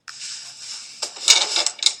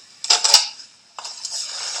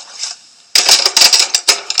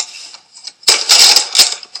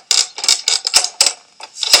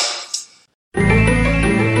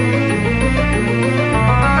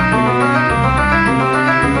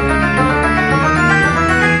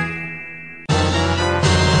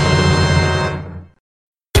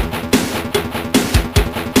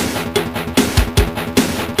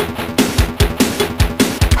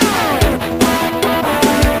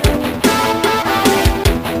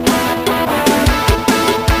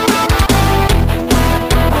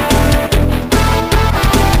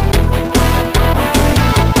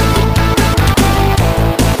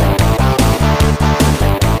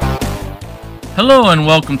Hello and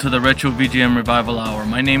welcome to the Retro VGM Revival Hour.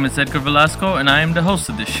 My name is Edgar Velasco and I am the host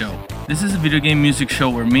of this show. This is a video game music show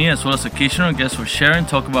where me, as well as occasional guests, will share and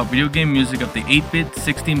talk about video game music of the 8-bit,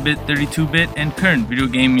 16-bit, 32-bit, and current video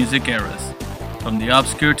game music eras. From the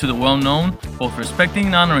obscure to the well-known, both respecting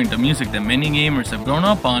and honoring the music that many gamers have grown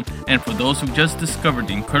up on, and for those who just discovered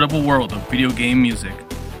the incredible world of video game music.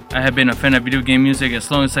 I have been a fan of video game music as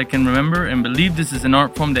long as I can remember and believe this is an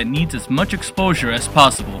art form that needs as much exposure as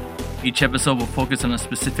possible. Each episode will focus on a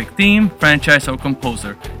specific theme, franchise, or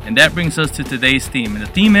composer, and that brings us to today's theme. And the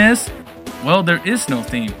theme is, well, there is no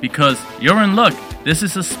theme, because you're in luck. This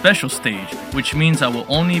is a special stage, which means I will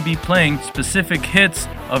only be playing specific hits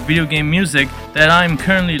of video game music that I'm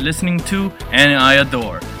currently listening to and I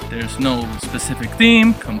adore. There's no specific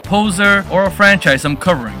theme, composer, or a franchise I'm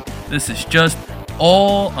covering. This is just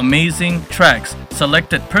all amazing tracks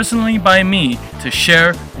selected personally by me to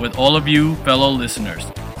share with all of you fellow listeners.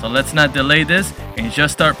 So let's not delay this and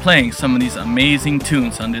just start playing some of these amazing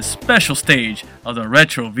tunes on this special stage of the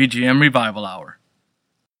Retro VGM Revival Hour.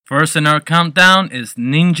 First in our countdown is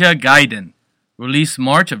Ninja Gaiden, released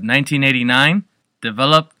March of 1989,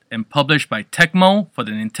 developed and published by Tecmo for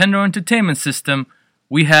the Nintendo Entertainment System.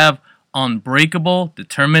 We have Unbreakable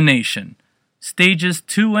Determination, stages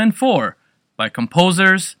 2 and 4, by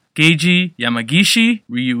composers Keiji Yamagishi,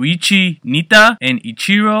 Ryuichi Nitta, and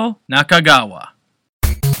Ichiro Nakagawa.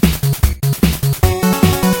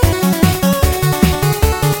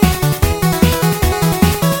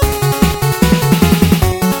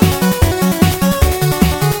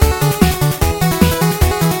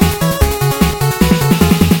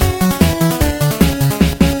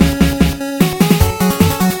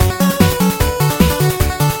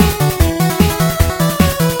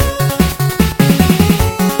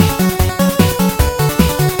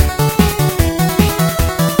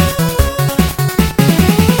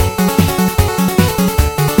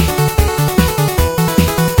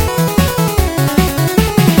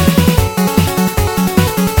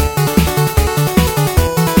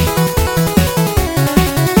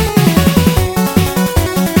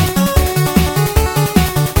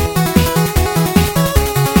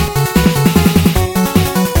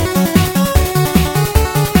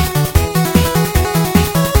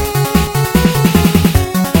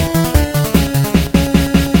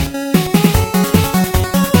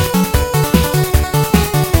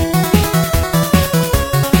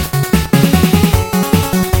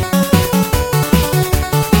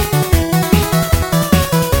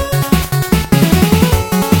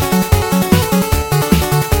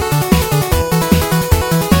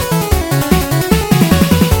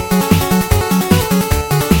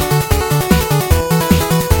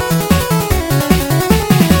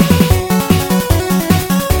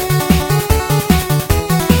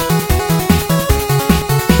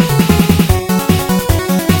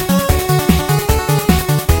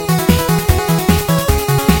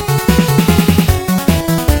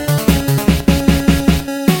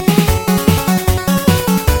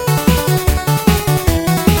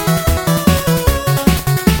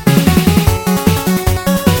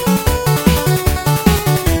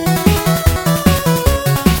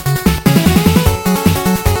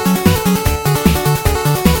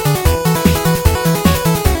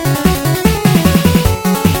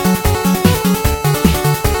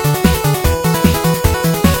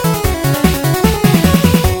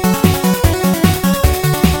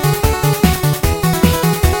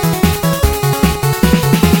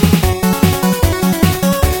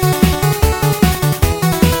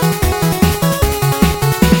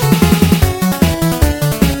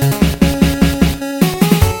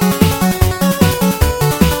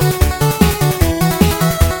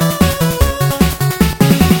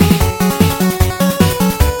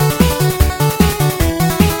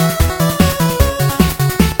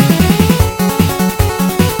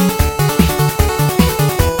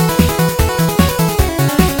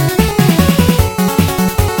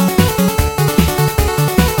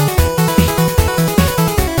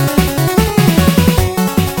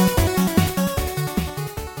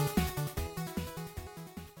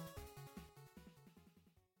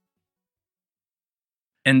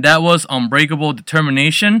 And that was Unbreakable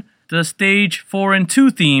Determination, the stage 4 and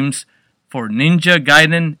 2 themes for Ninja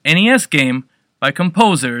Gaiden NES game by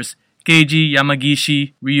composers Keiji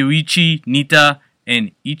Yamagishi, Ryuichi Nitta,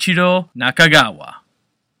 and Ichiro Nakagawa.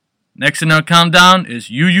 Next in our countdown is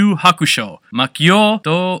Yu Yu Hakusho, Makio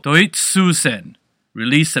to Doitsusen,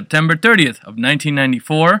 released September 30th of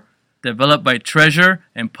 1994, developed by Treasure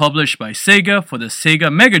and published by Sega for the Sega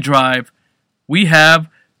Mega Drive. We have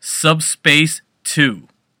Subspace 2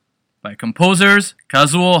 by composers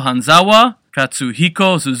Kazuo Hanzawa,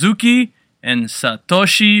 Katsuhiko Suzuki, and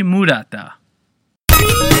Satoshi Murata.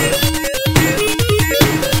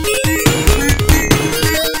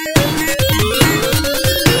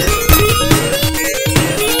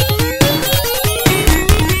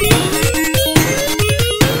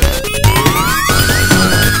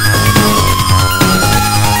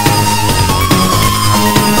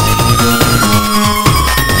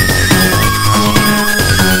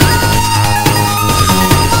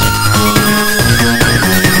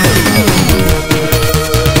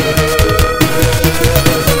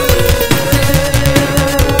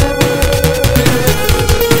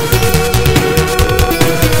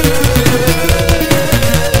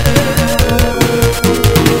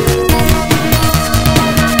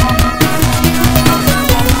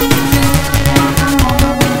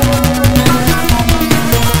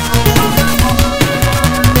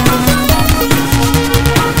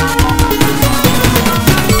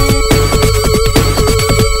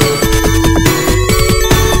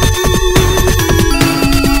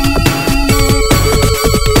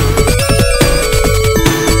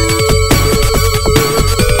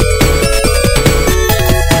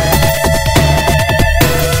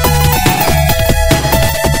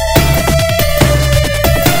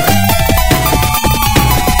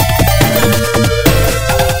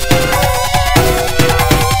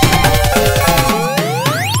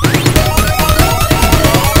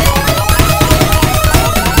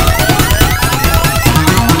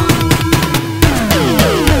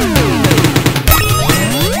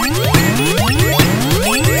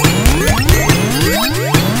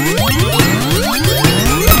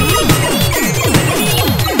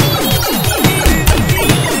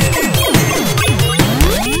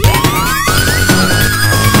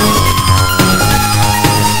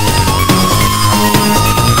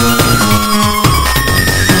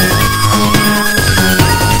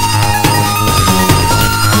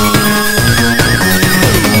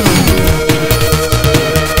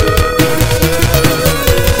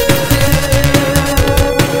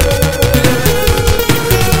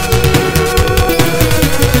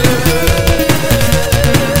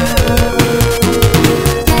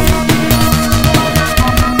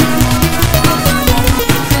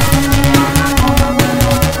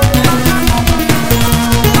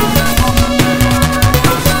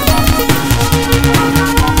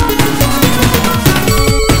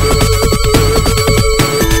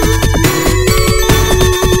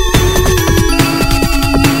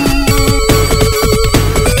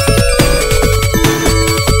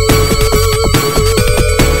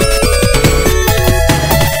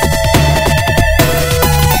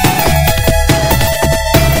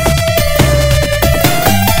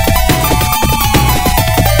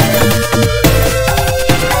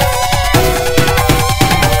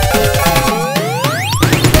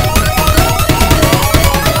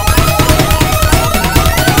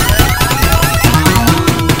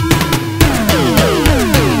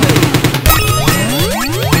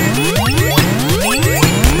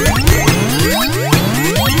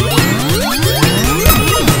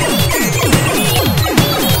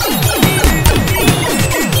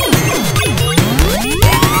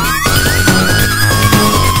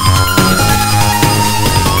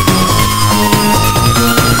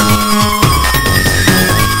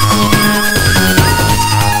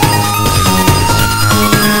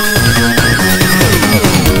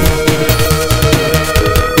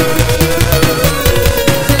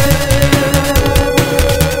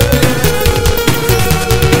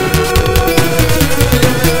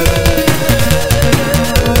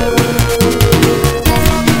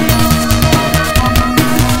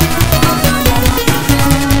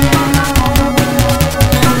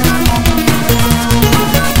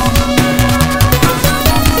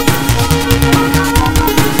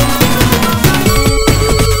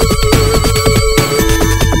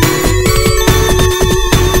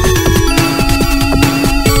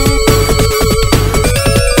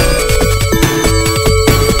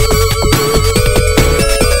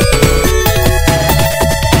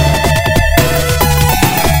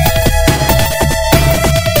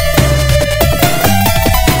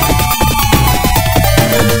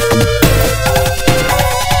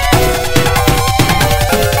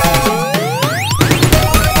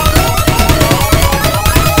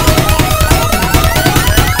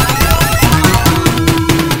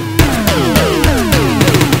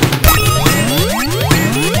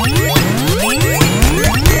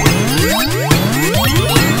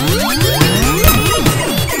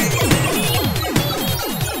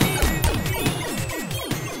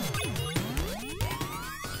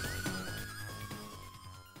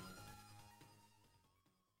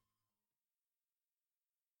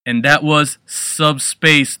 And that was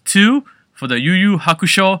Subspace 2 for the Yu Yu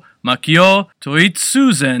Hakusho Makio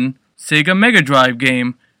Toitsuzen Sega Mega Drive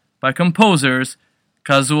game by composers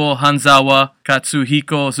Kazuo Hanzawa,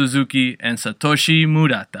 Katsuhiko Suzuki, and Satoshi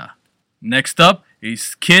Murata. Next up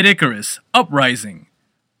is Kid Icarus Uprising,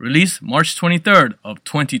 released March 23rd of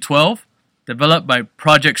 2012, developed by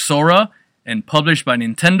Project Sora and published by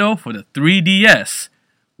Nintendo for the 3DS.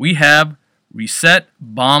 We have Reset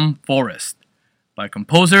Bomb Forest by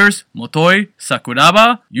composers Motoi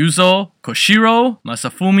Sakuraba, Yuzo Koshiro,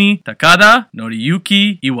 Masafumi Takada,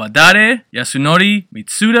 Noriyuki Iwadare, Yasunori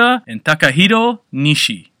Mitsuda, and Takahiro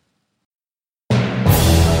Nishi.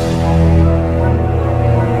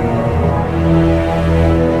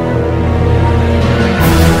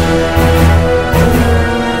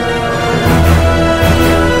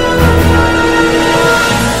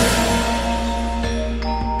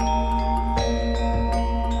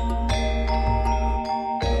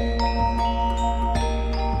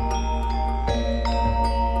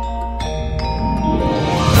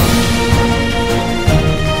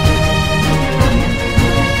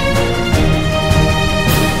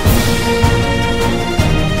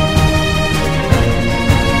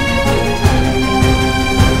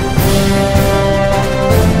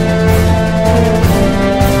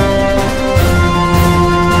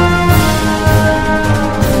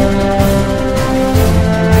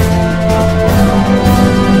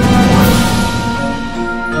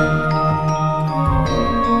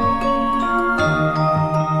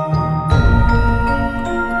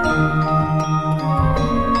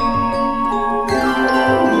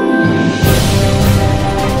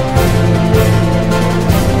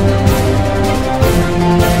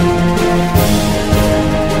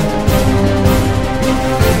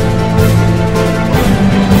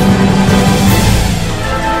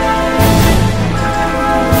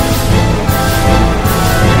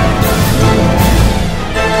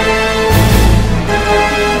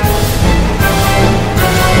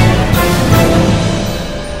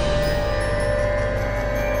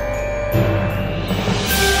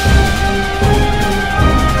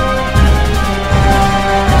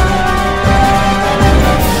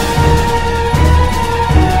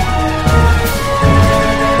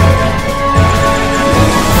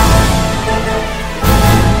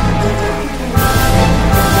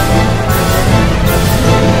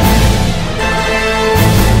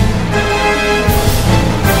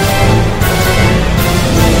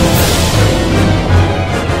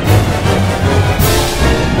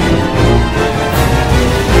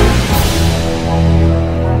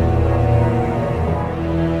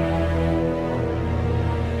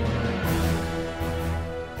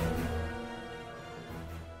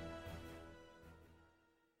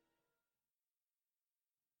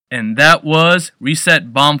 And that was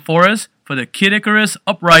Reset Bomb Forest for the Kid Icarus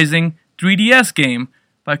Uprising 3DS game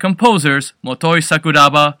by composers Motoi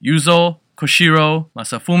Sakuraba, Yuzo Koshiro,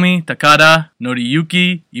 Masafumi Takada,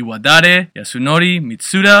 Noriyuki Iwadare, Yasunori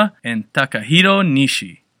Mitsuda, and Takahiro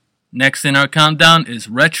Nishi. Next in our countdown is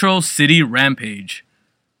Retro City Rampage.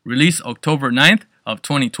 Released October 9th of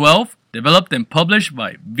 2012, developed and published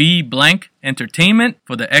by V Blank Entertainment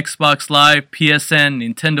for the Xbox Live, PSN,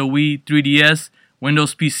 Nintendo Wii, 3DS,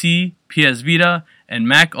 Windows PC, PS Vita, and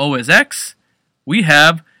Mac OS X. We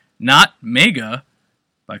have Not Mega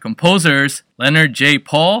by composers Leonard J.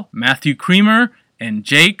 Paul, Matthew Creamer, and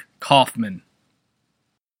Jake Kaufman.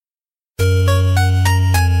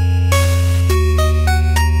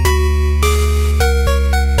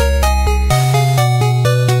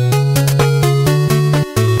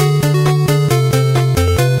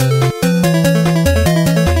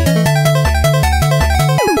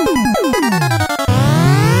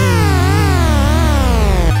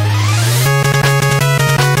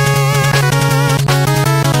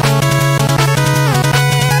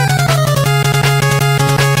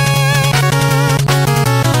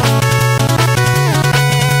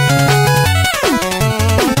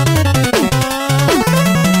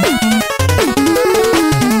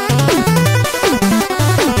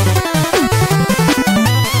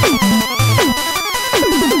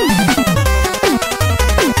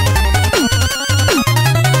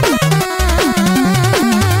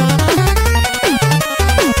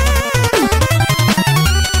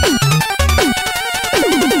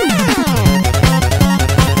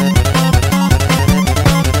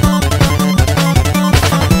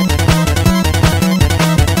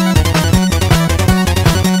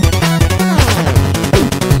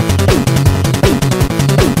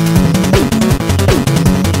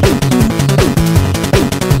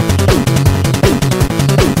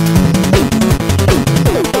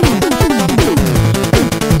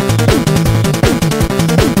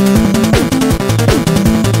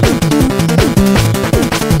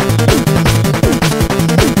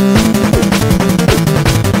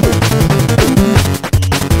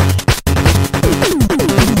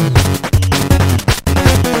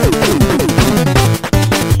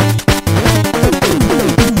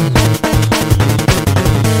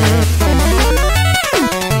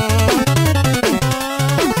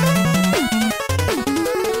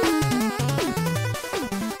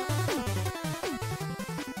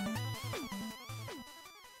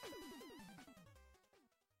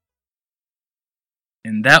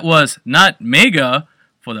 And that was not Mega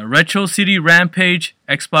for the Retro City Rampage,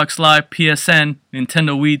 Xbox Live, PSN,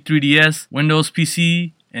 Nintendo Wii 3DS, Windows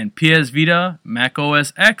PC, and PS Vita Mac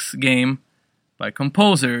OS X game by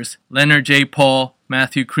composers Leonard J. Paul,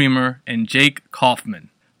 Matthew Creamer, and Jake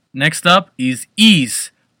Kaufman. Next up is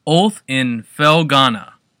Ys, Oath in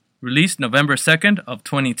Felghana, released November 2nd of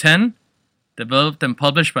 2010, developed and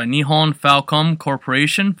published by Nihon Falcom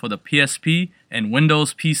Corporation for the PSP and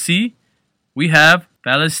Windows PC. We have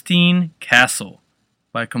Palestine Castle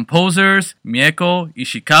by composers Mieko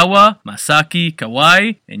Ishikawa, Masaki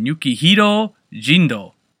Kawai, and Yukihiro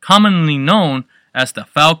Jindo, commonly known as the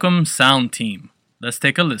Falcom Sound Team. Let's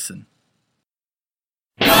take a listen.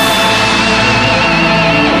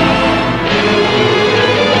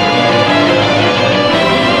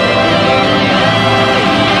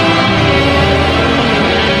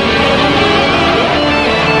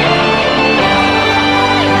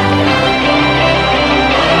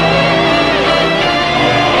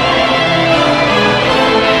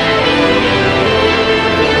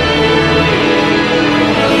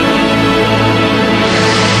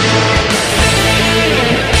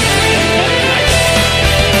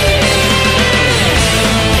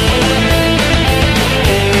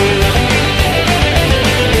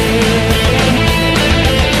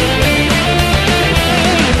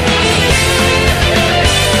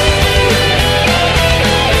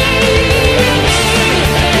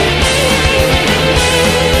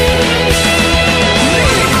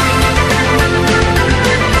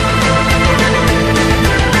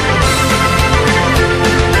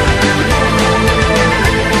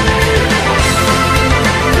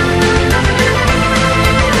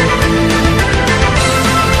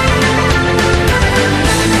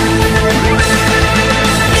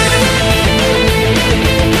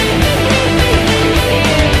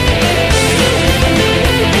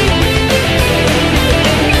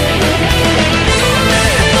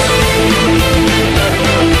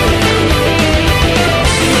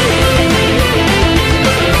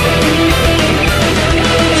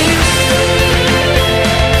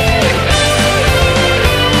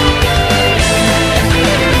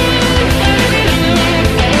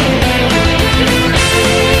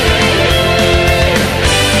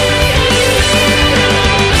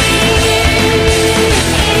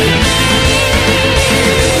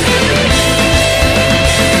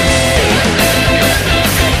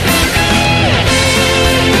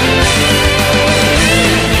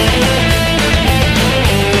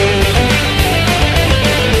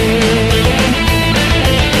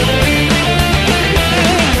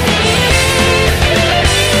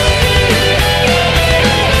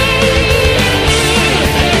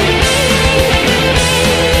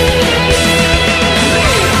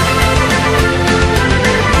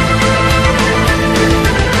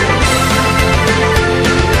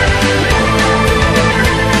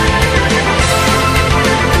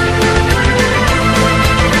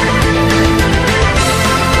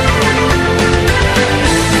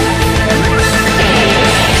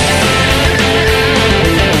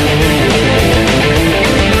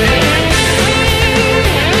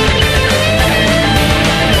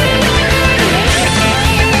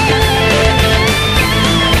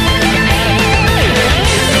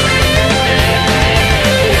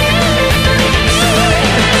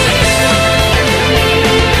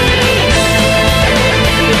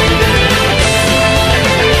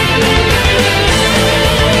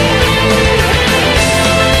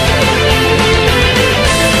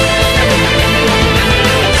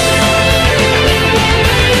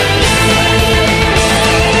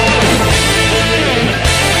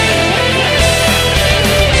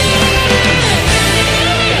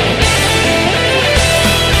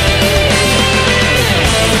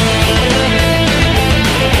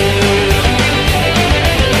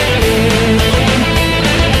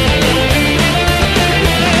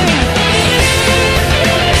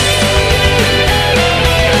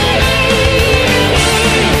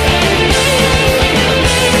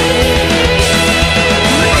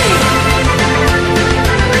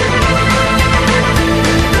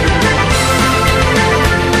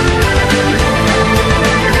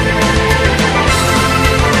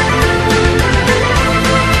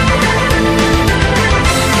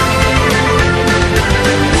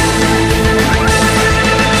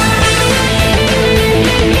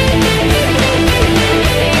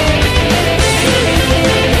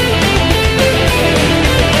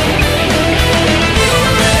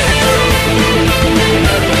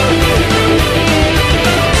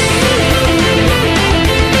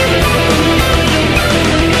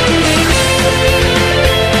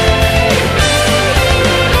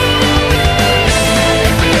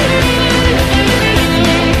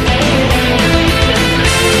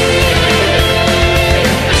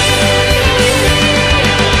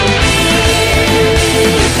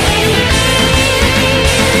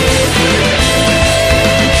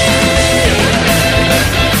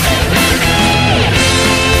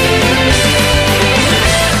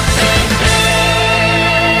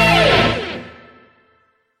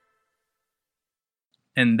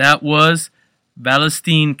 and that was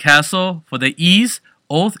Valestein Castle for the Ys,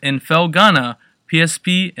 Oath, and Felghana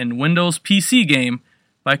PSP and Windows PC game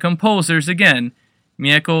by composers again,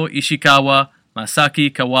 Mieko Ishikawa,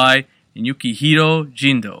 Masaki Kawai, and Yukihiro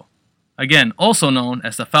Jindo. Again, also known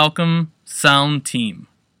as the Falcom Sound Team.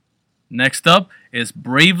 Next up is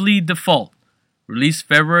Bravely Default, released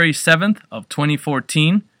February 7th of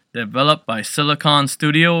 2014, developed by Silicon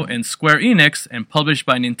Studio and Square Enix and published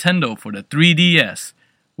by Nintendo for the 3DS.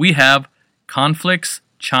 We have Conflict's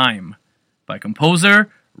Chime by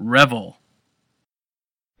composer Revel.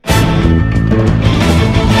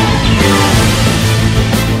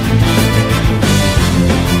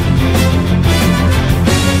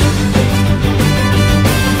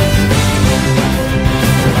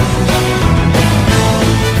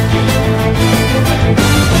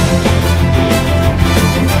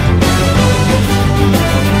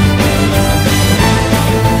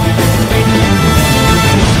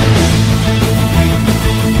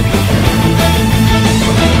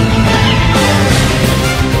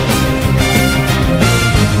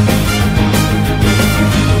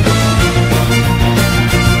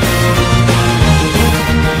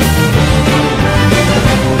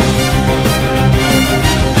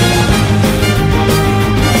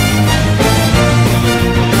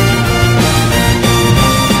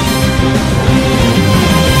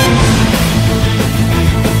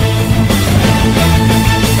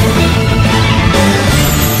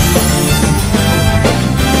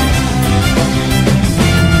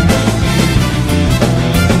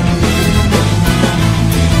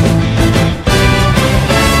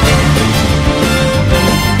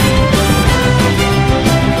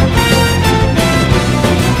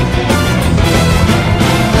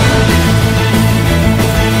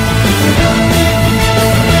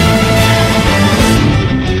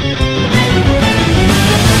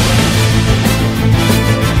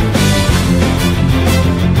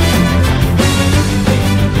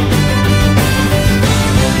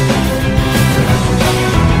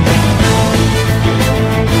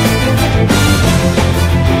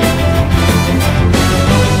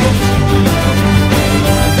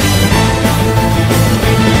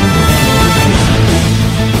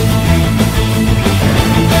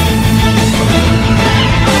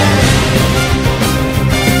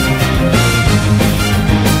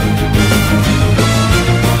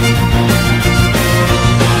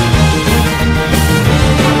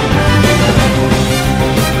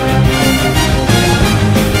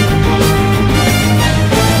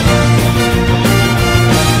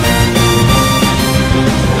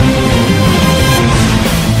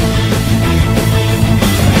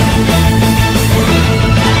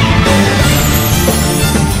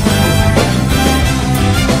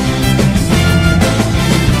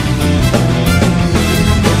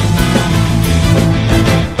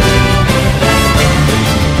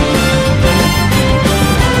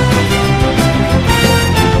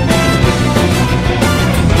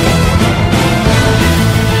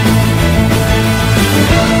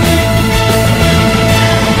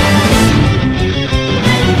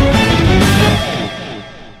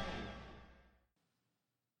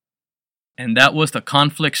 And that was the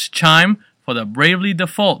Conflict's Chime for the Bravely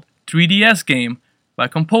Default 3DS game by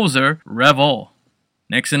composer Revel.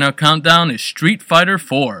 Next in our countdown is Street Fighter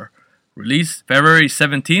IV, released February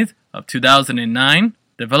 17th of 2009,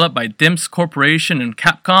 developed by Dimps Corporation and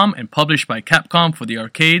Capcom and published by Capcom for the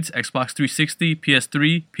arcades, Xbox 360,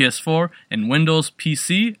 PS3, PS4, and Windows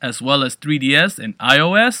PC, as well as 3DS and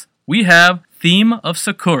iOS. We have Theme of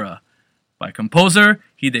Sakura by composer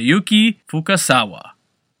Hideyuki Fukasawa.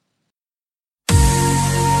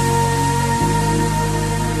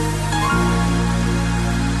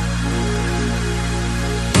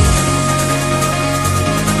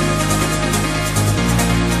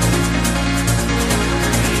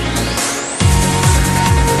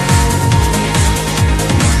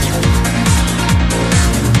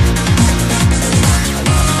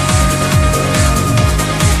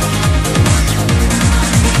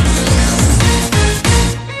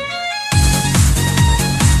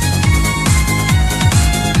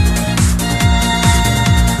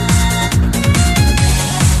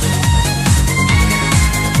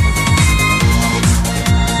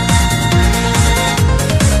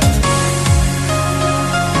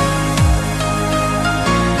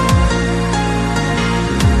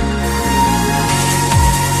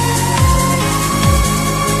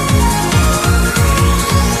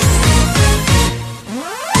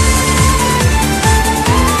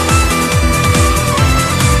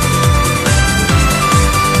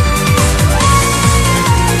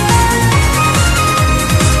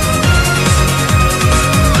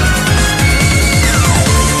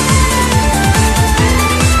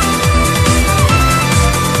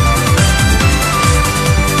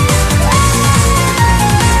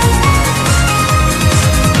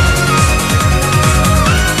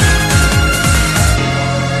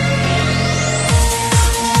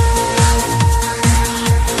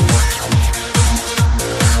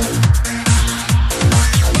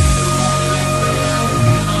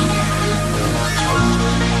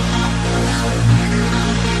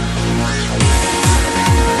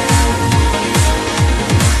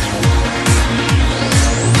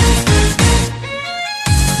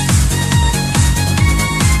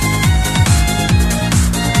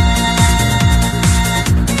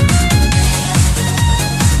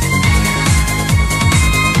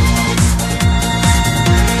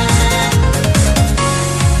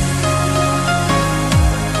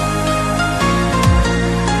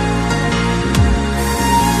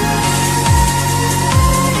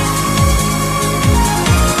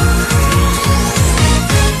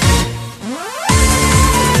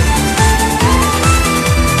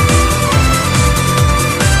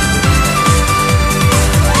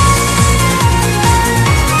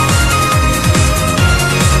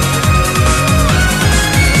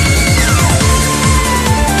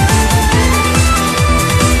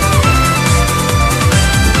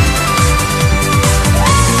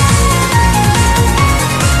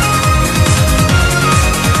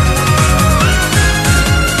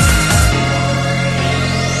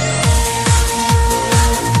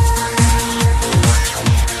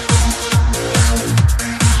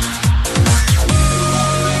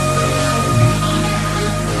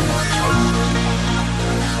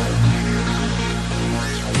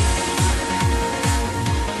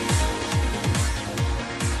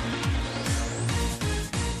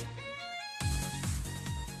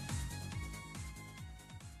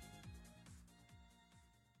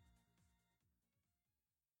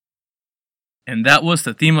 And that was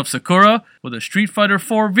the theme of Sakura with a Street Fighter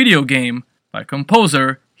IV video game by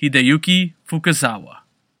composer Hideyuki Fukasawa.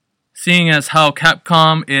 Seeing as how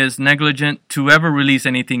Capcom is negligent to ever release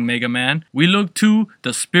anything Mega Man, we look to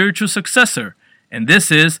the spiritual successor, and this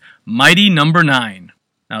is Mighty Number 9.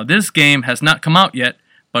 Now this game has not come out yet,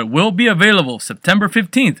 but will be available September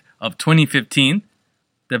 15th of 2015,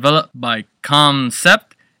 developed by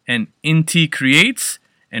Concept and Inti Creates,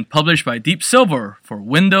 and published by Deep Silver for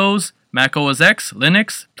Windows, Mac OS X,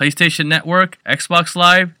 Linux, PlayStation Network, Xbox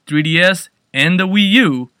Live, 3DS, and the Wii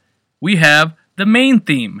U. We have the main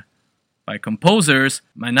theme by composers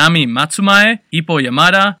Manami Matsumae, Ippo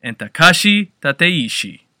Yamada, and Takashi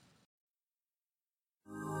Tateishi.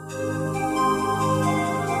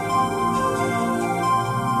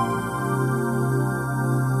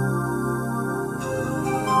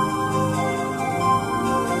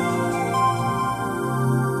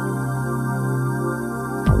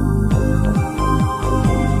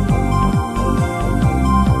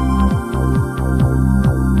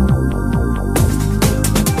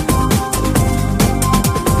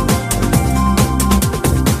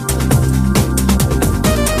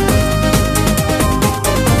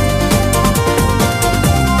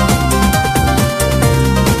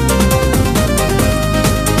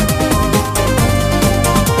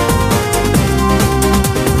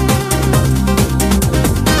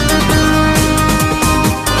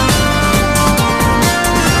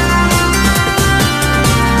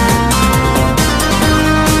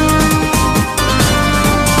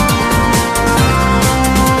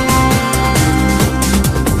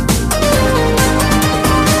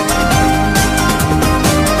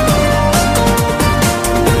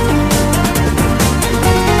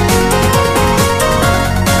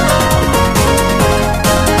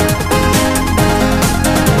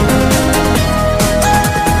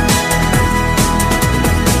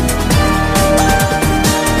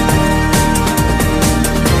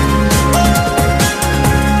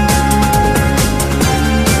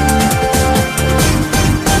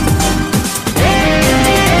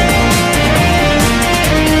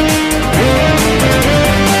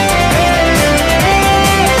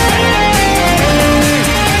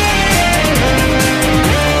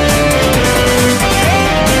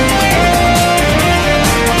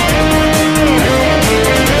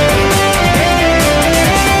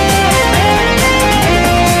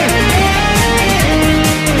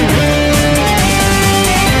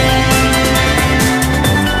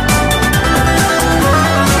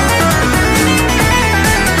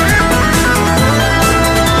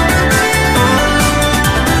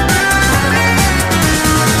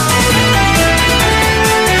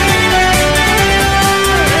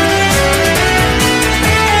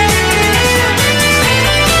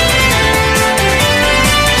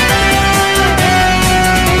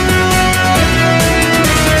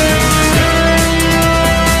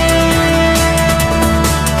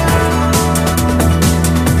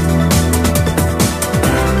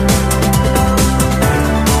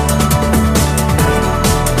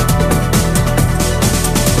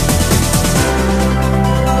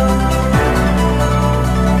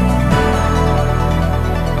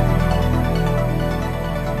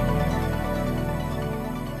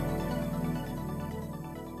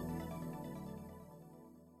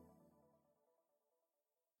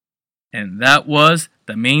 And that was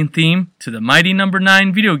the main theme to the Mighty Number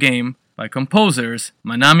 9 video game by composers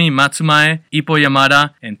Manami Matsumae, Ippo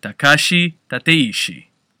Yamada, and Takashi Tateishi.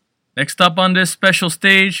 Next up on this special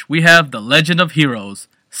stage, we have The Legend of Heroes,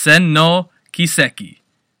 Sen no Kiseki.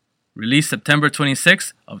 Released September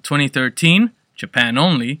 26th of 2013, Japan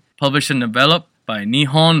only, published and developed by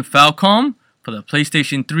Nihon Falcom for the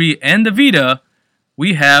PlayStation 3 and the Vita,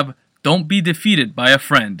 we have Don't Be Defeated by a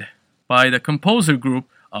Friend by the composer group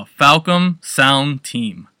of Falcom Sound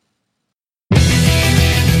Team.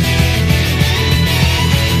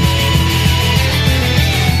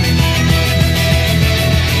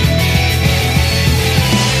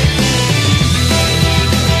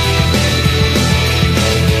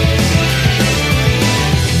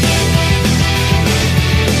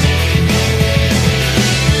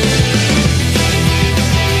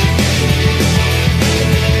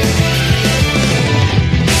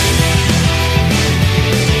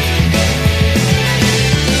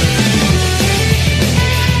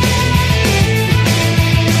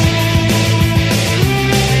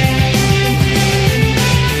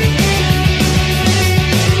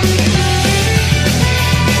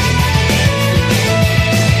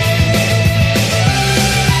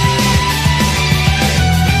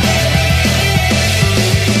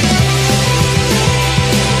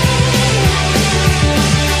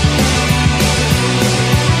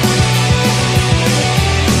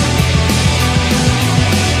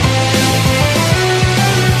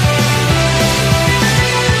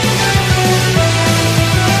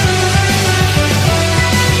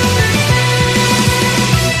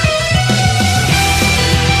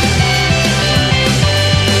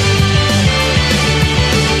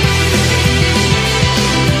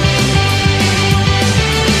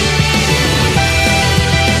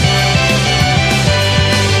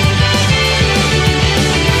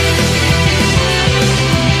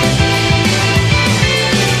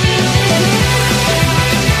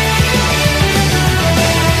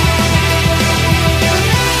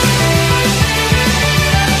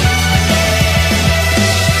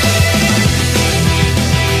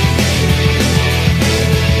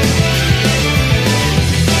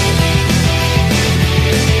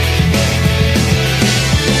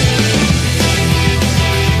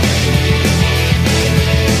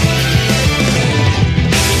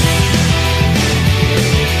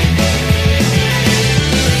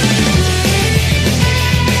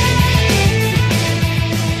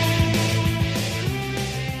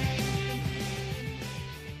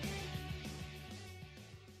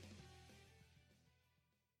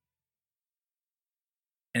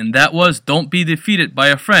 And that was Don't Be Defeated by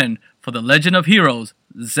a Friend for the Legend of Heroes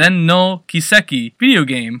Zen no Kiseki video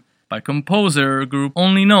game by composer group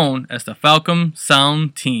only known as the Falcom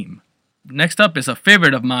Sound Team. Next up is a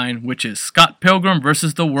favorite of mine, which is Scott Pilgrim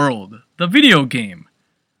vs. the World, the video game.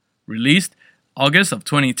 Released August of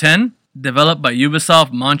 2010, developed by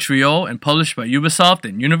Ubisoft Montreal and published by Ubisoft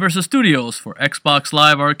and Universal Studios for Xbox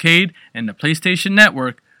Live Arcade and the PlayStation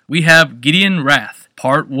Network, we have Gideon Wrath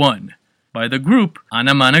Part 1 by the group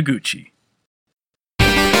Anamanaguchi.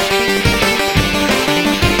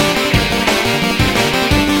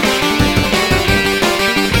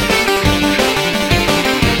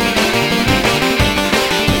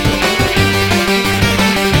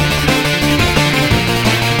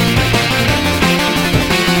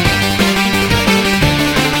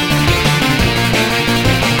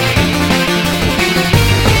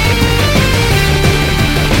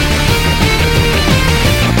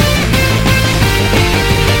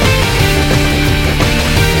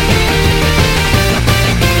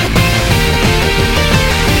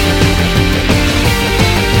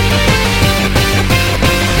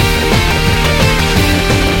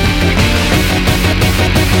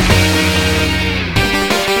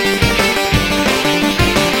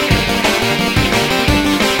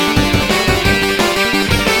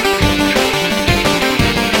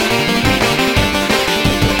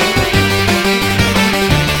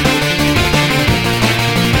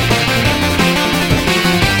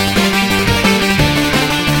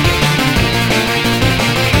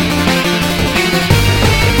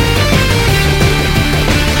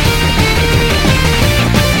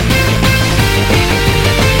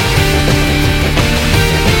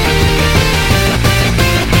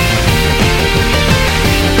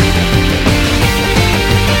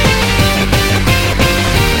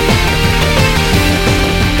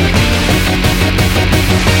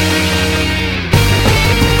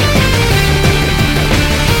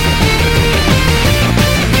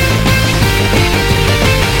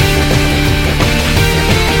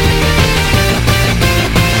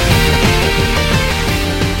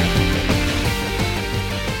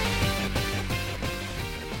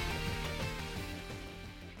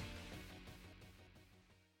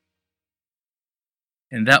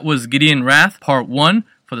 And that was Gideon Wrath Part 1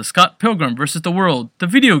 for the Scott Pilgrim vs. the World, the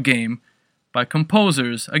video game, by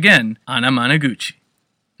composers, again, Anamanaguchi.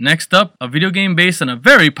 Next up, a video game based on a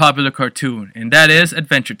very popular cartoon, and that is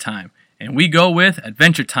Adventure Time. And we go with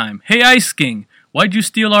Adventure Time. Hey Ice King, why'd you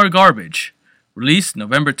steal our garbage? Released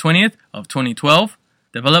November 20th of 2012,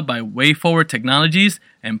 developed by WayForward Technologies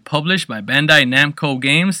and published by Bandai Namco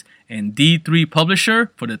Games and D3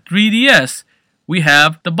 Publisher for the 3DS, we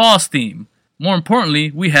have the boss theme. More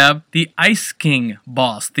importantly, we have the Ice King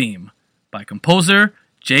boss theme by composer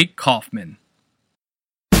Jake Kaufman.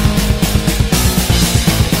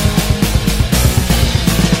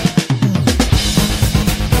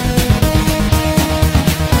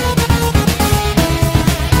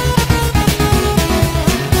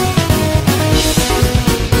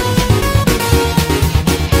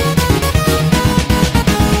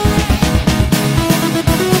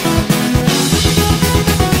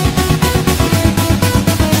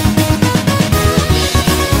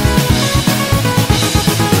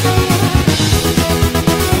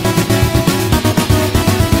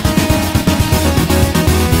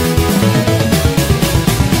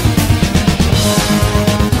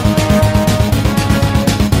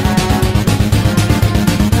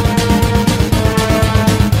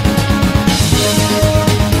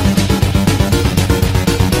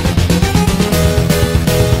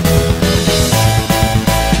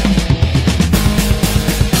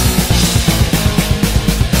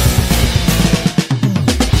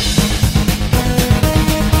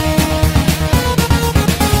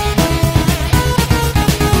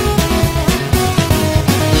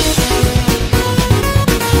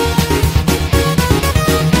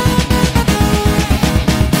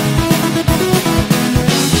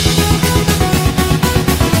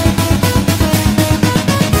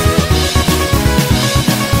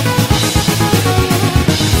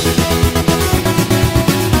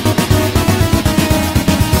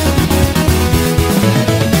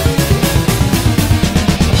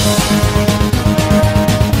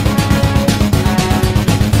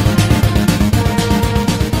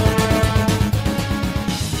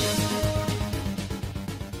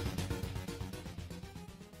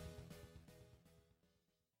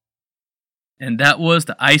 And that was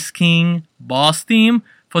the Ice King boss theme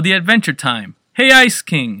for the Adventure Time. Hey Ice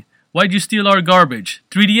King, why'd you steal our garbage?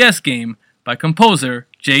 3DS game by composer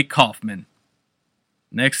Jake Kaufman.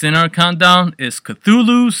 Next in our countdown is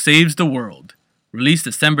Cthulhu Saves the World, released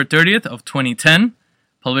December 30th of 2010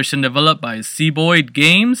 published and developed by Seaboyd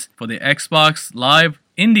Games for the Xbox Live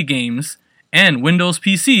Indie Games and Windows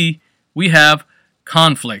PC, we have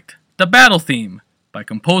Conflict, the Battle Theme, by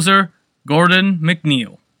composer Gordon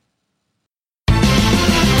McNeil.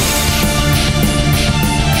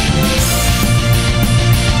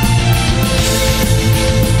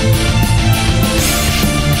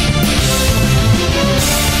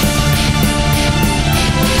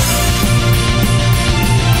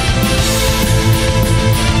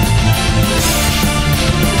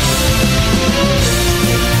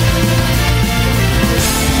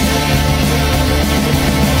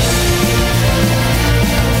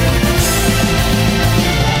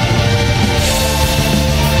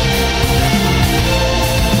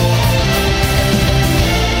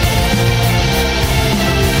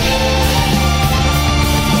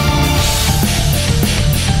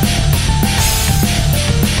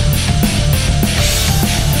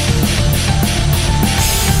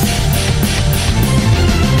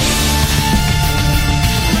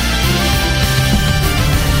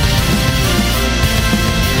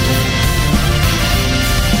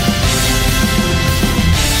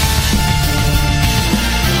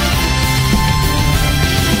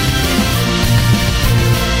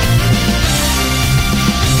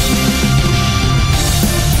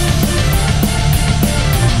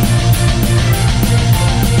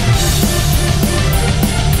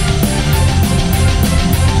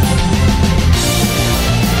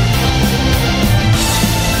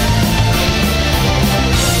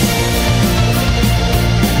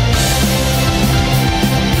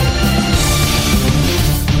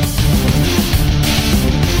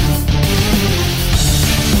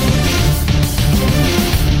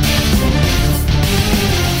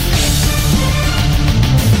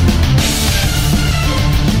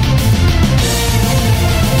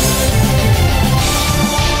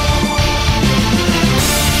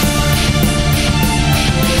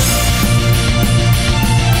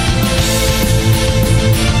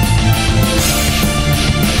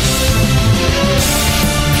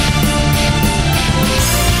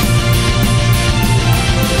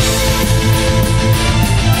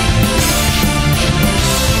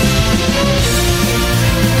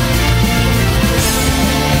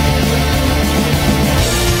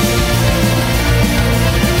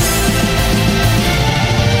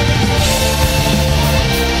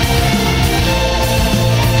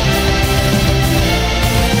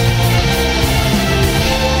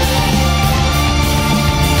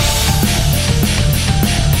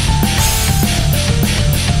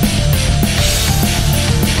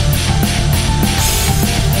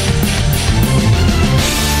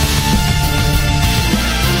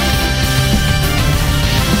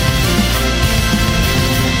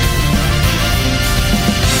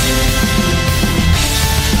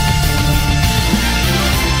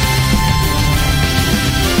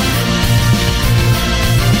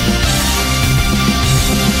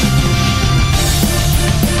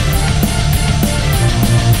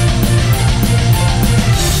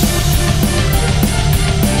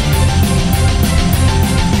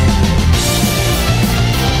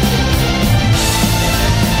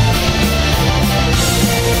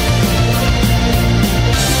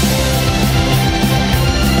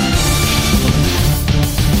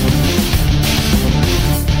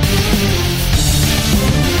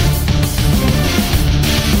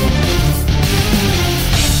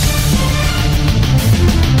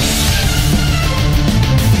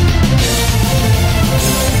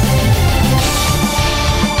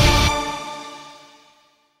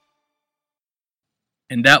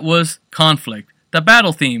 And that was Conflict, the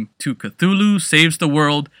battle theme to Cthulhu Saves the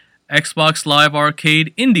World, Xbox Live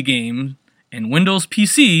Arcade indie game, and Windows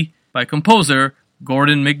PC by composer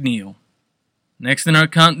Gordon McNeil. Next in our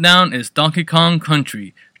countdown is Donkey Kong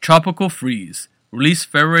Country, Tropical Freeze, released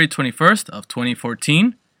February 21st of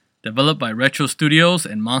 2014, developed by Retro Studios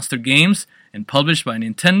and Monster Games, and published by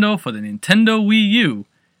Nintendo for the Nintendo Wii U.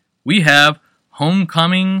 We have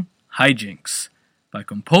Homecoming Hijinks by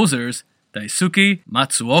composers Daisuke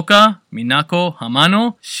Matsuoka, Minako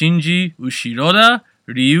Hamano, Shinji Ushiroda,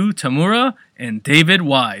 Ryu Tamura, and David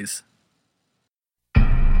Wise.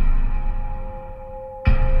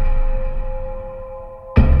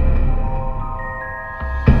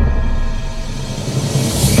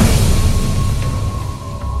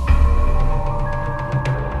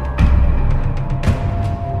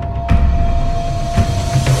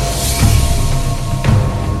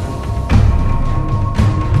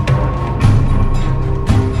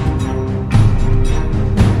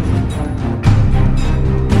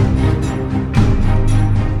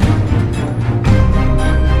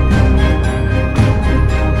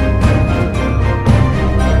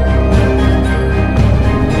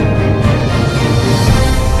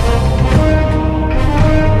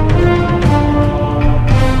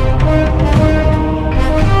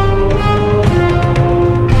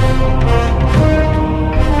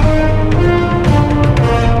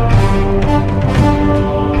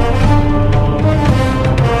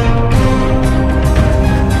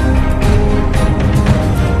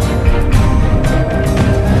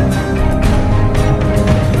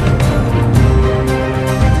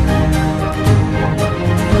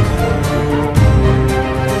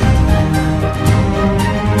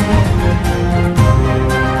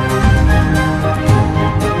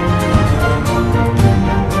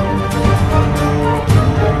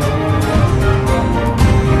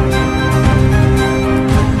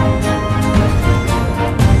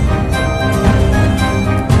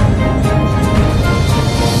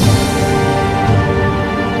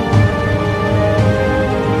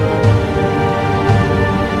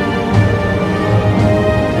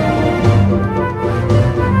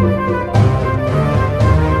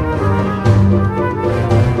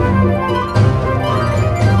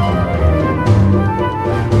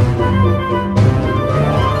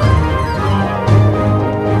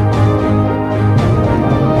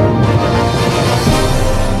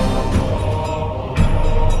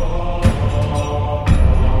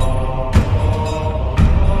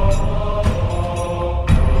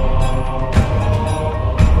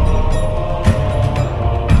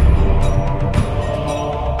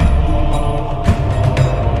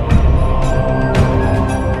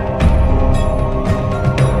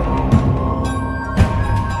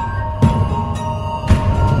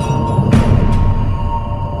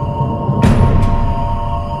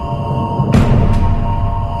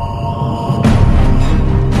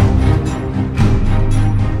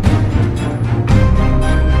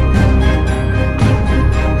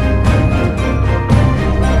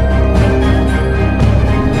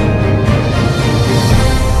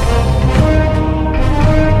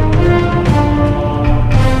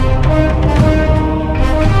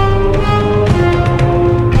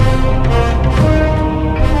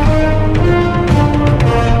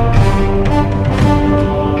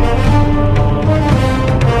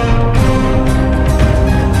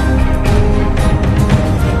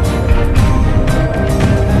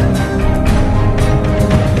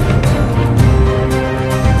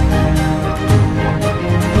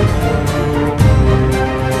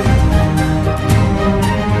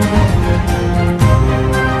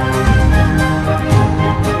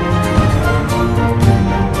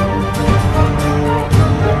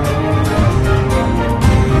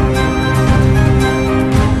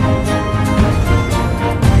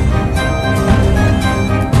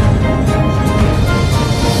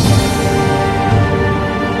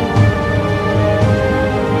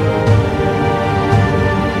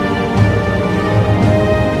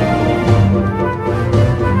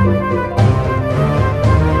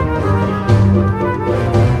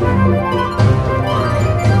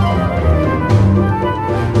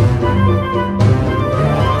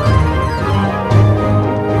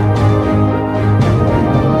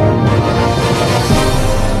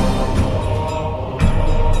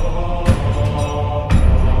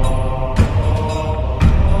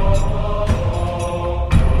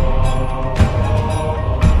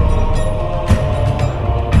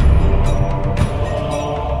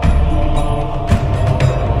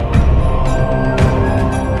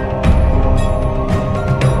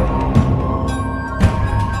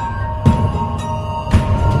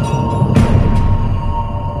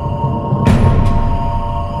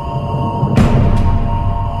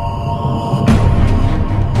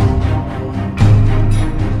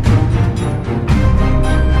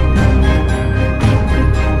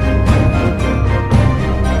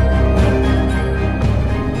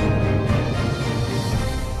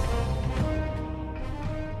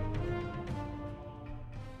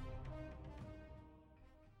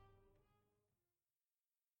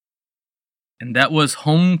 And that was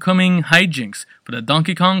Homecoming Hijinks for the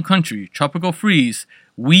Donkey Kong Country Tropical Freeze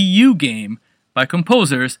Wii U game by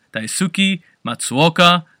composers Daisuke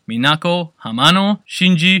Matsuoka, Minako Hamano,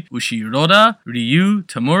 Shinji Ushiroda, Ryu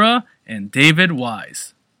Tamura, and David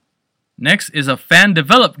Wise. Next is a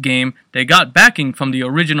fan-developed game that got backing from the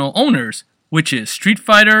original owners, which is Street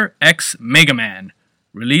Fighter X Mega Man,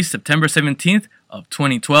 released September 17th of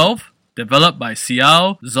 2012, developed by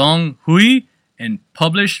Xiao Zhonghui, and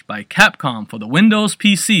published by Capcom for the Windows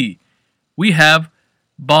PC. We have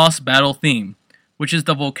Boss Battle Theme, which is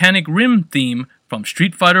the Volcanic Rim theme from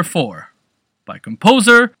Street Fighter IV, by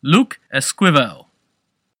composer Luke Esquivel.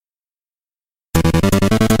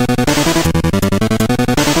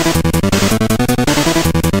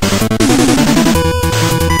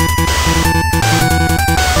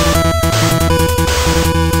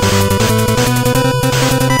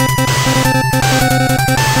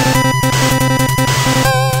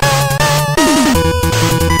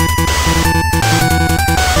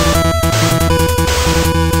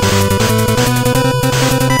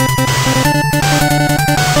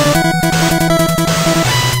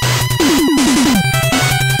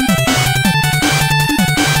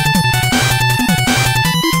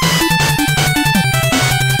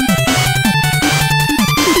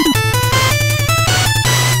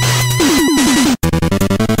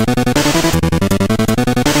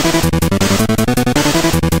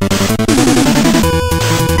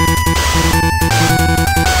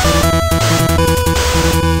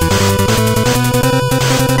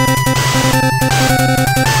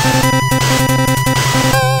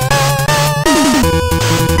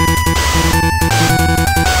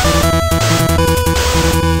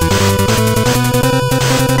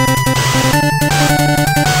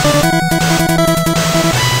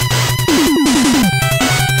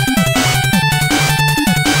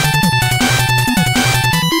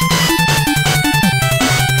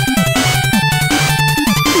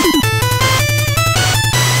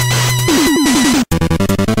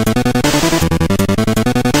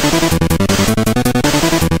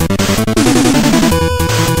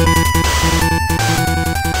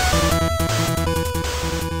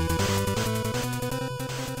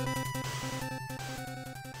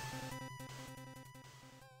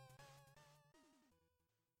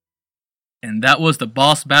 And that was the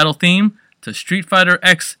Boss Battle theme to Street Fighter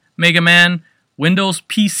X Mega Man Windows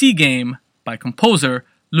PC game by composer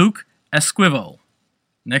Luke Esquivel.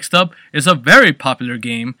 Next up is a very popular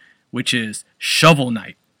game, which is Shovel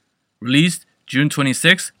Knight, released June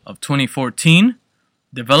 26th of 2014,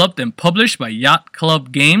 developed and published by Yacht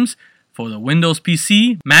Club Games for the Windows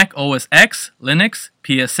PC, Mac OS X, Linux,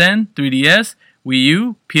 PSN, 3DS, Wii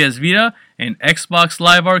U, PS Vita, and Xbox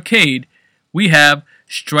Live Arcade. We have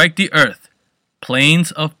Strike the Earth,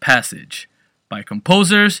 Planes of Passage, by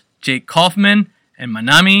composers Jake Kaufman and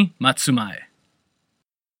Manami Matsumae.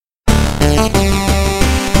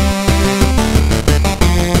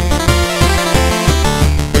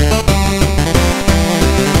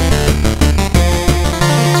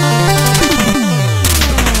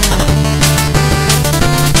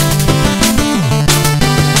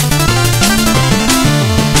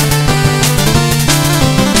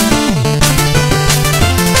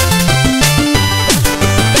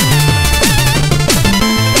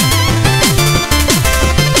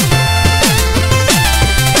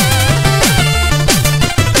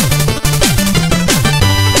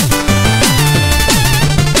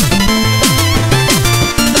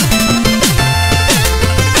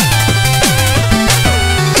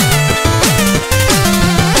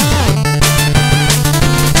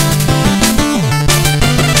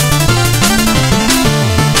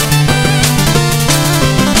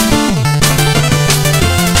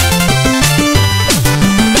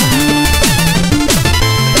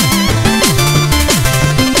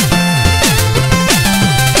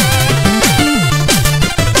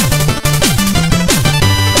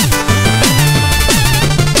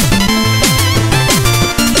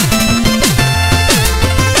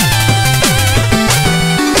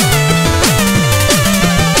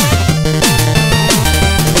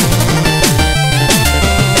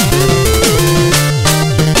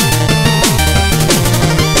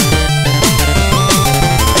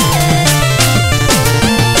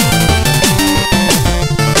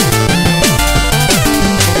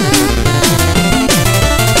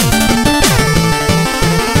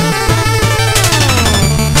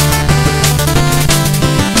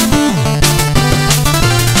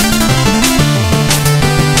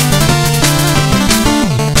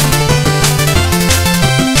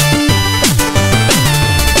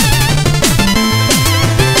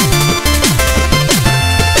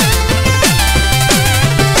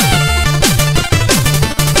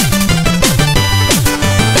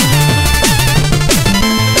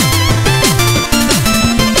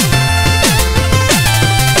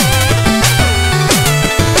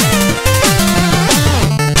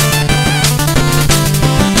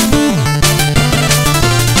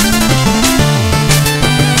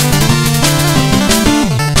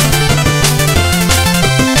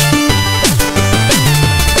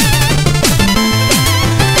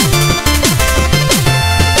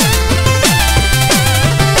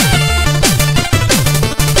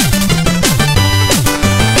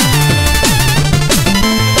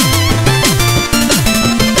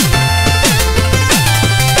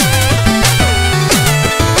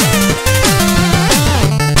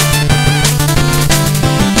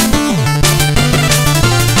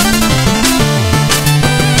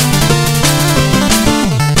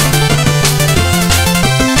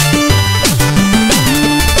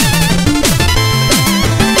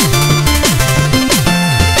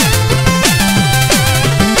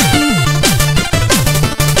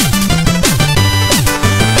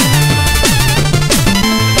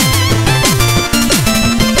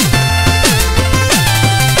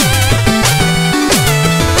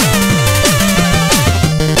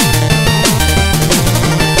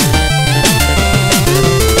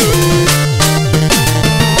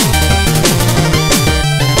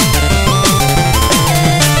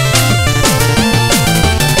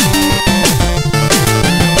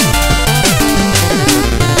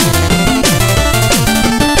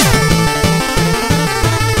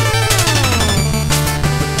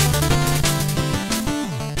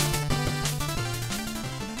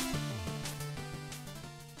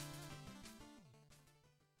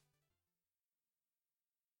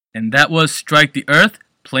 And that was Strike the Earth,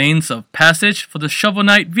 Planes of Passage for the Shovel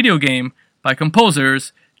Knight video game by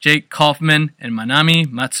composers Jake Kaufman and Manami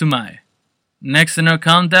Matsumae. Next in our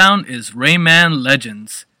countdown is Rayman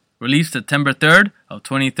Legends, released September 3rd of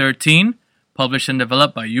 2013, published and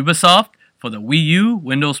developed by Ubisoft for the Wii U,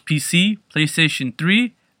 Windows PC, PlayStation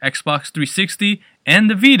 3, Xbox 360, and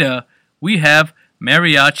the Vita. We have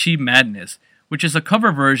Mariachi Madness, which is a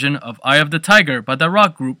cover version of Eye of the Tiger by the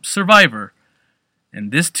rock group Survivor.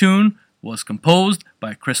 And this tune was composed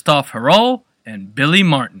by Christophe Herrault and Billy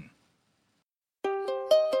Martin.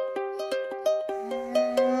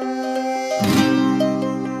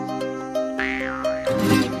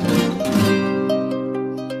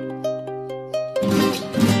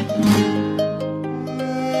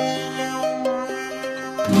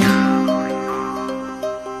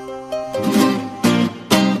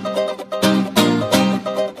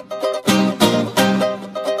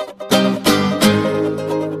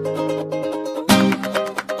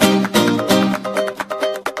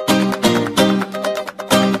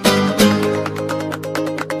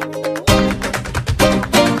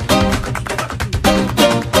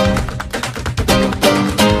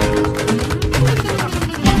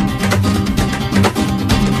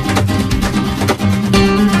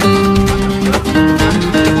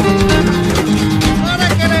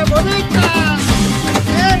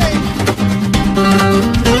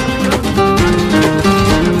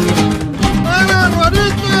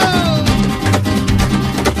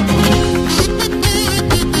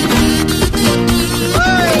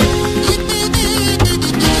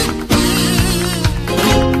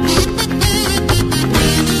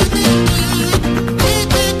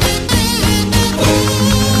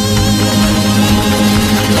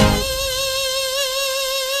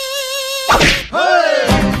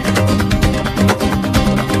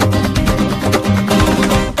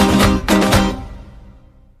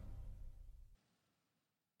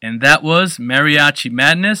 And that was Mariachi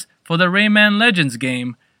Madness for the Rayman Legends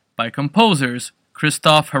game by composers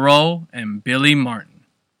Christophe Herrault and Billy Martin.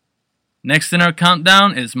 Next in our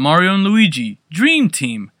countdown is Mario & Luigi Dream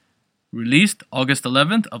Team, released August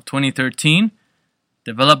 11th of 2013,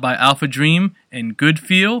 developed by Alpha Dream and Good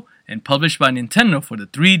Feel, and published by Nintendo for the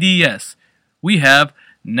 3DS. We have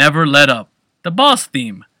Never Let Up, the boss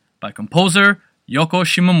theme, by composer Yoko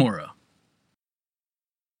Shimomura.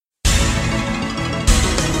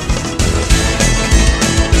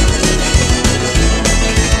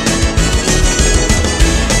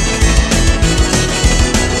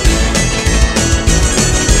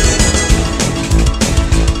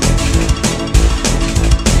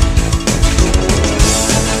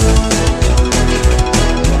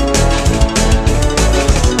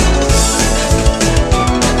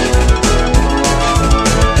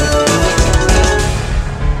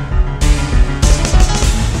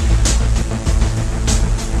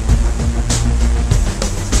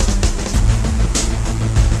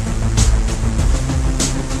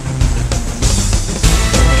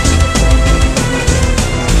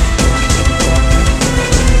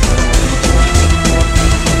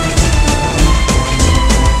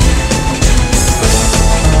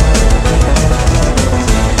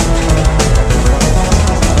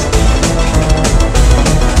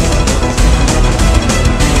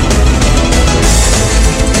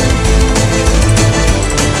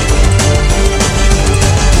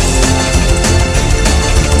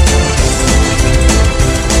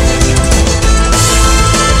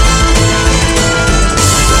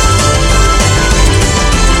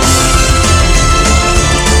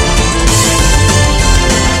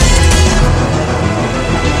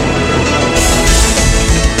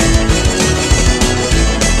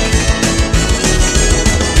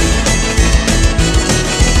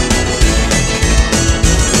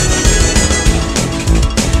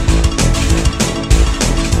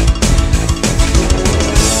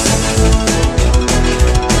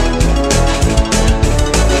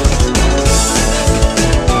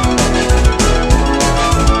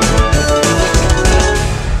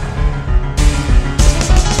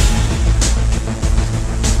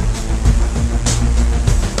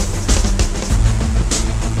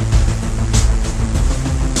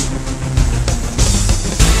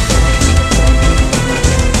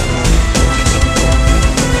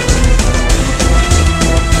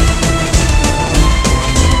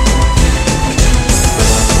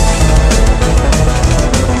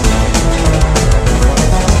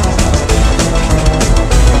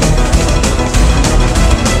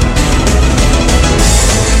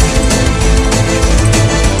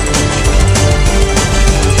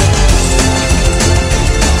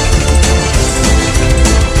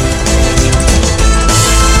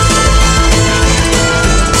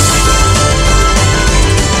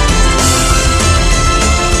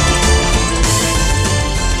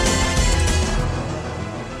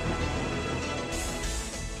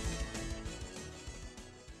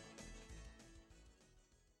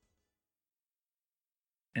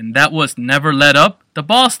 and that was Never Let Up, the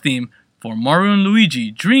boss theme for Mario & Luigi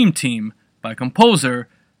Dream Team by composer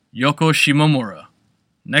Yoko Shimomura.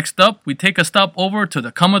 Next up, we take a stop over to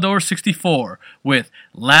the Commodore 64 with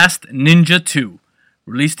Last Ninja 2.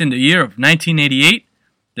 Released in the year of 1988,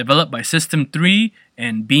 developed by System 3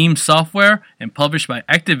 and Beam Software, and published by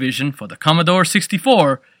Activision for the Commodore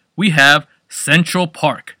 64, we have Central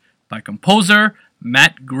Park by composer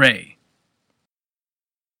Matt Gray.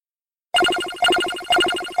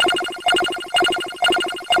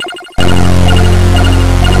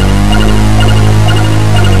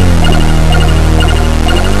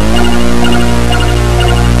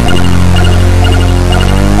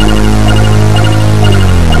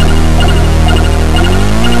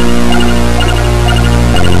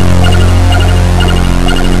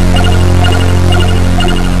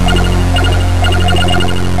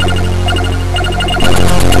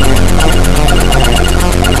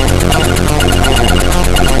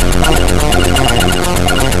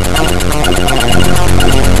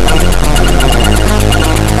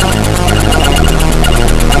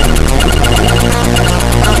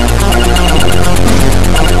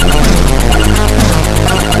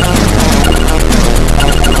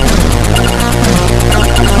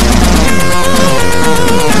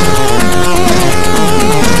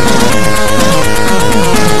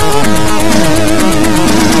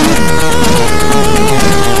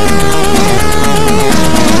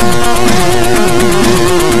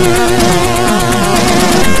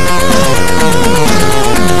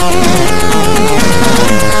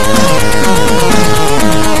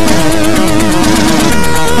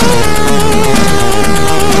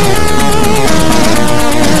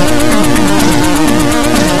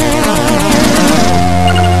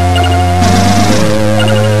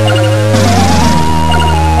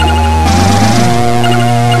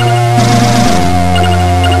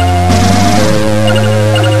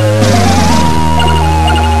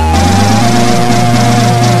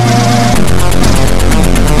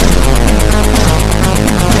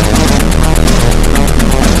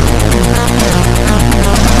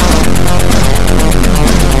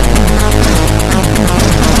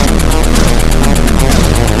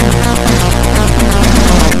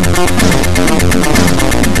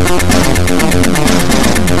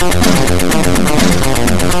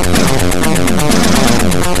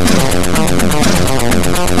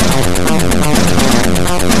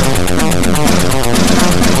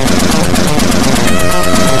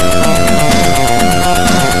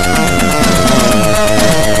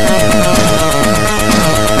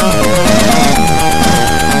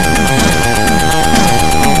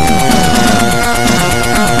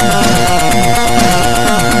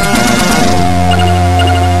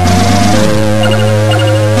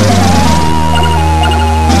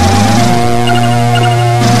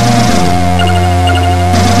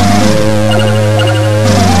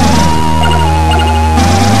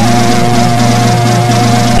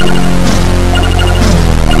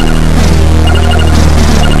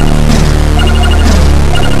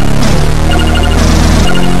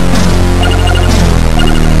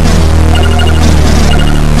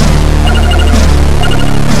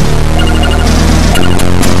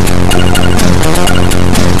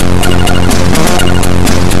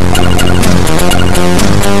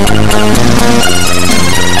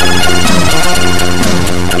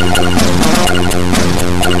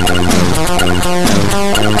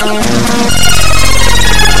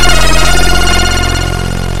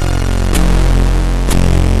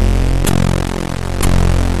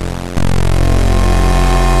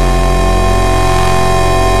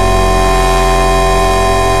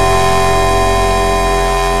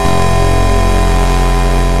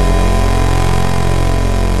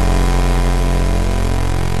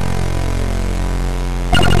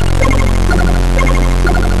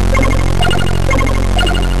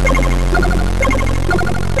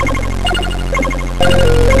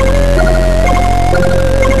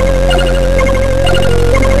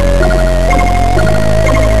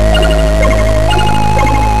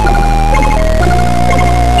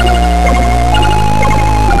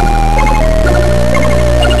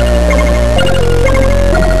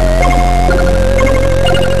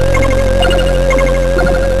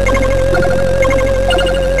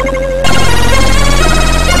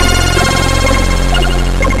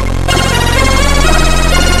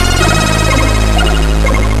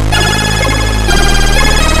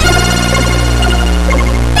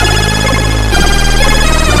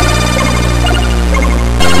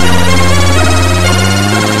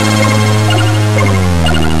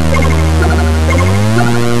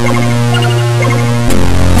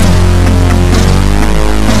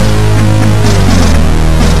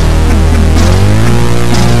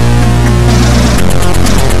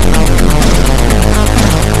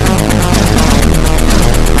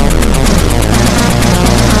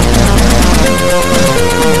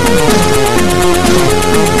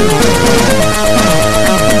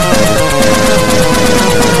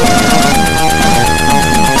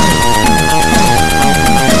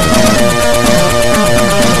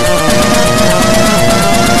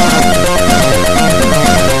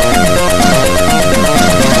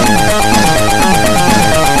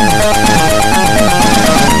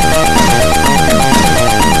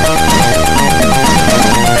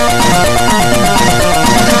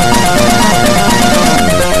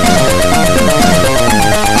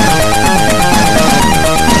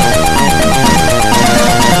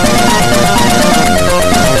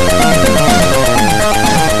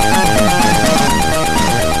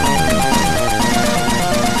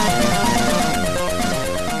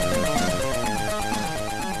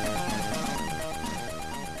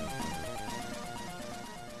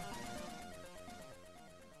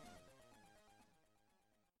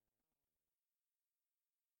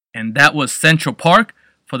 and that was Central Park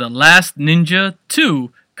for the Last Ninja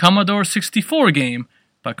 2 Commodore 64 game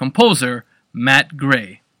by composer Matt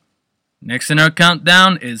Gray. Next in our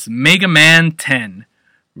countdown is Mega Man 10,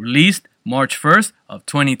 released March 1st of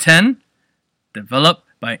 2010, developed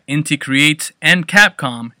by Inti Creates and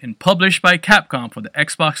Capcom, and published by Capcom for the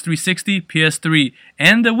Xbox 360, PS3,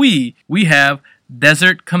 and the Wii. We have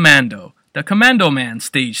Desert Commando, the Commando Man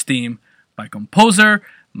stage theme by composer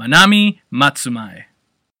Manami Matsumae.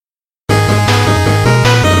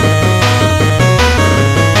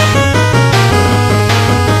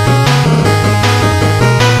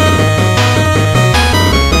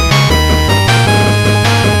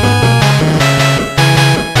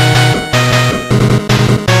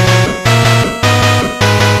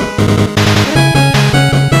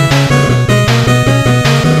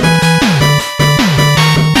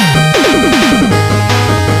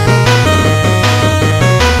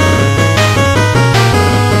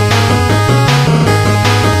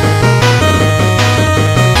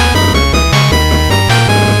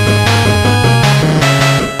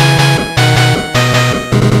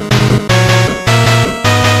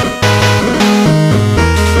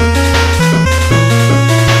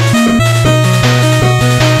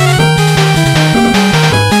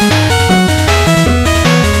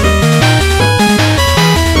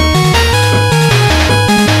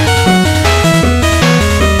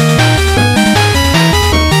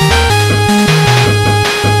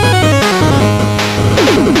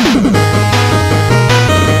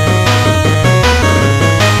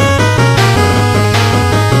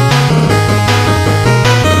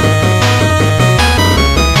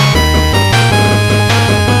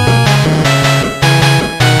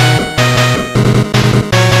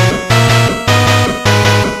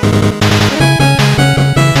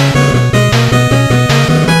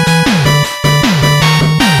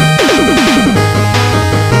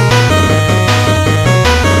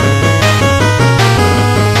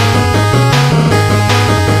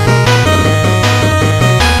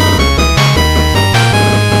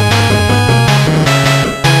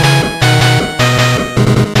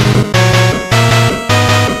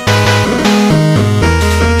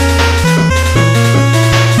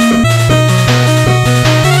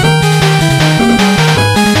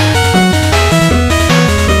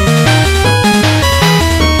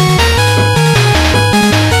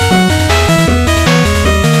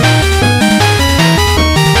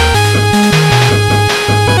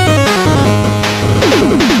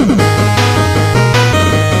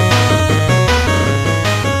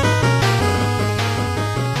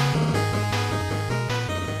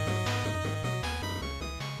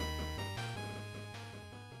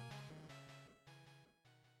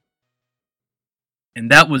 And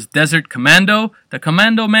that was Desert Commando, the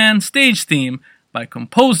Commando Man stage theme by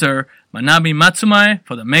composer Manami Matsumae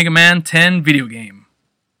for the Mega Man 10 video game.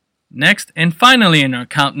 Next, and finally in our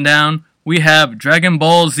countdown, we have Dragon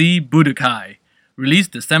Ball Z Budokai, released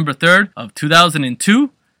December 3rd of 2002,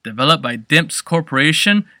 developed by Dimps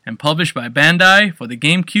Corporation and published by Bandai for the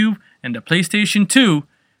GameCube and the PlayStation 2.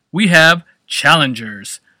 We have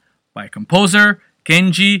Challengers by composer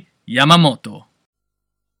Kenji Yamamoto.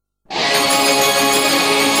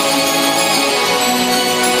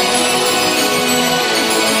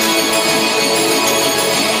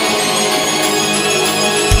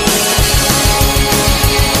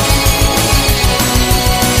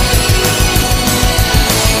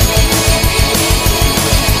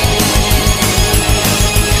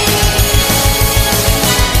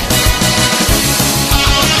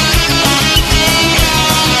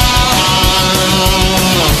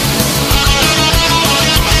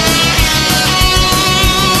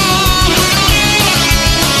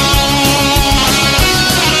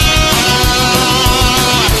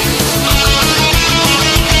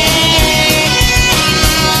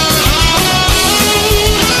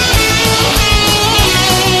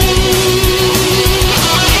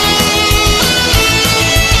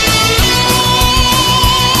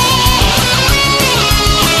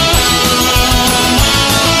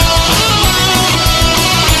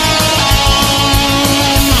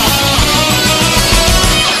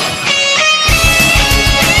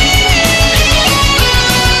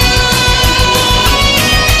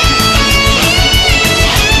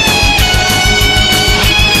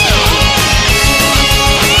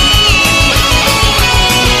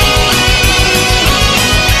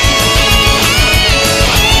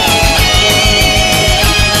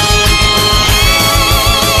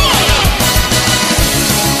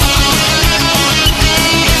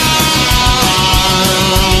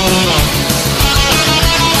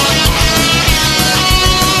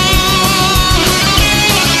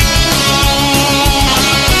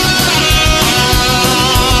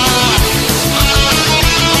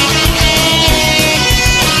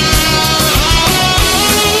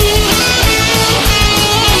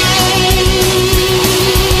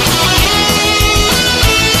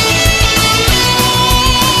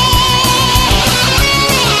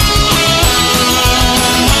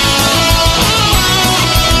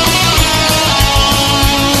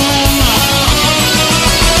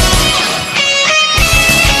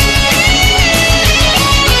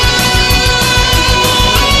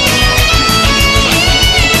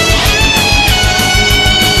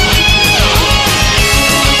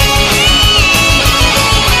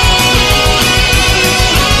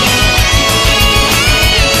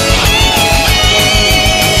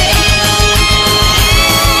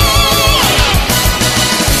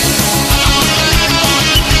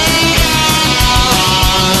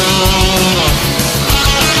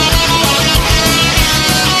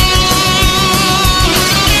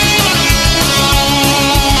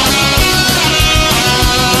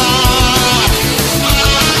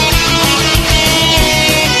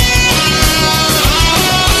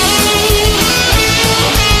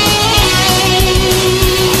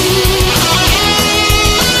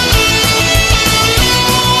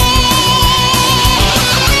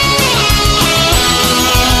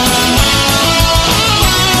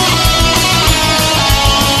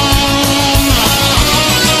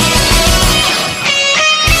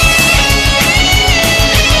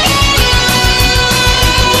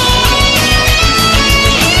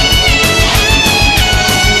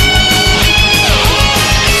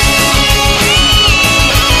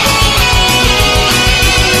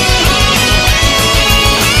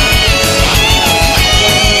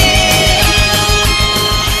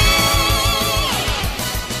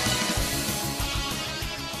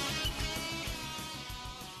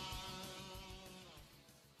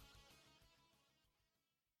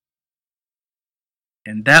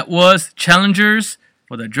 And that was Challengers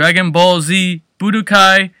for the Dragon Ball Z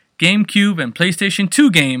Budokai GameCube and PlayStation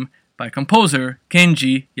 2 game by composer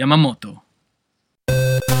Kenji Yamamoto.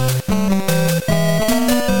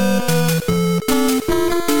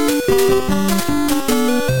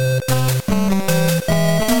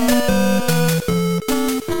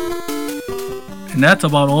 And that's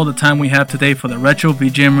about all the time we have today for the Retro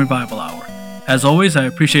VGM Revival Hour. As always, I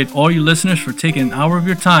appreciate all you listeners for taking an hour of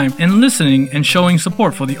your time and listening and showing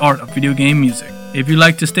support for the art of video game music. If you'd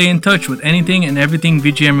like to stay in touch with anything and everything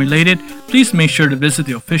VGM related, please make sure to visit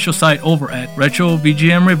the official site over at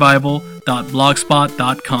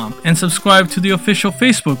retrovgmrevival.blogspot.com and subscribe to the official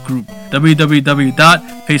Facebook group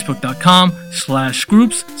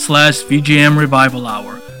www.facebook.com/groups/VGM Revival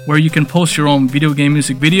Hour, where you can post your own video game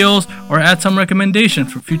music videos or add some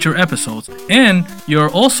recommendations for future episodes. And you're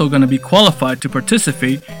also going to be qualified to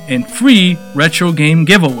participate in free retro game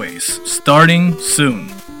giveaways starting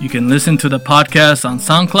soon. You can listen to the podcast on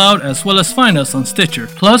SoundCloud as well as find us on Stitcher.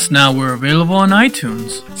 Plus, now we're available on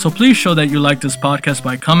iTunes. So please show that you like this podcast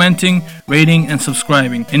by commenting, rating, and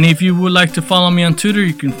subscribing. And if you would like to follow me on Twitter,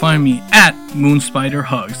 you can find me at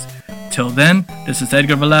MoonSpiderHugs. Till then, this is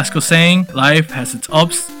Edgar Velasco saying, life has its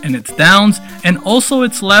ups and its downs, and also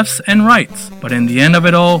its lefts and rights. But in the end of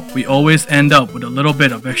it all, we always end up with a little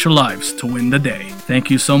bit of extra lives to win the day. Thank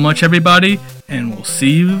you so much, everybody, and we'll see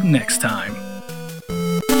you next time.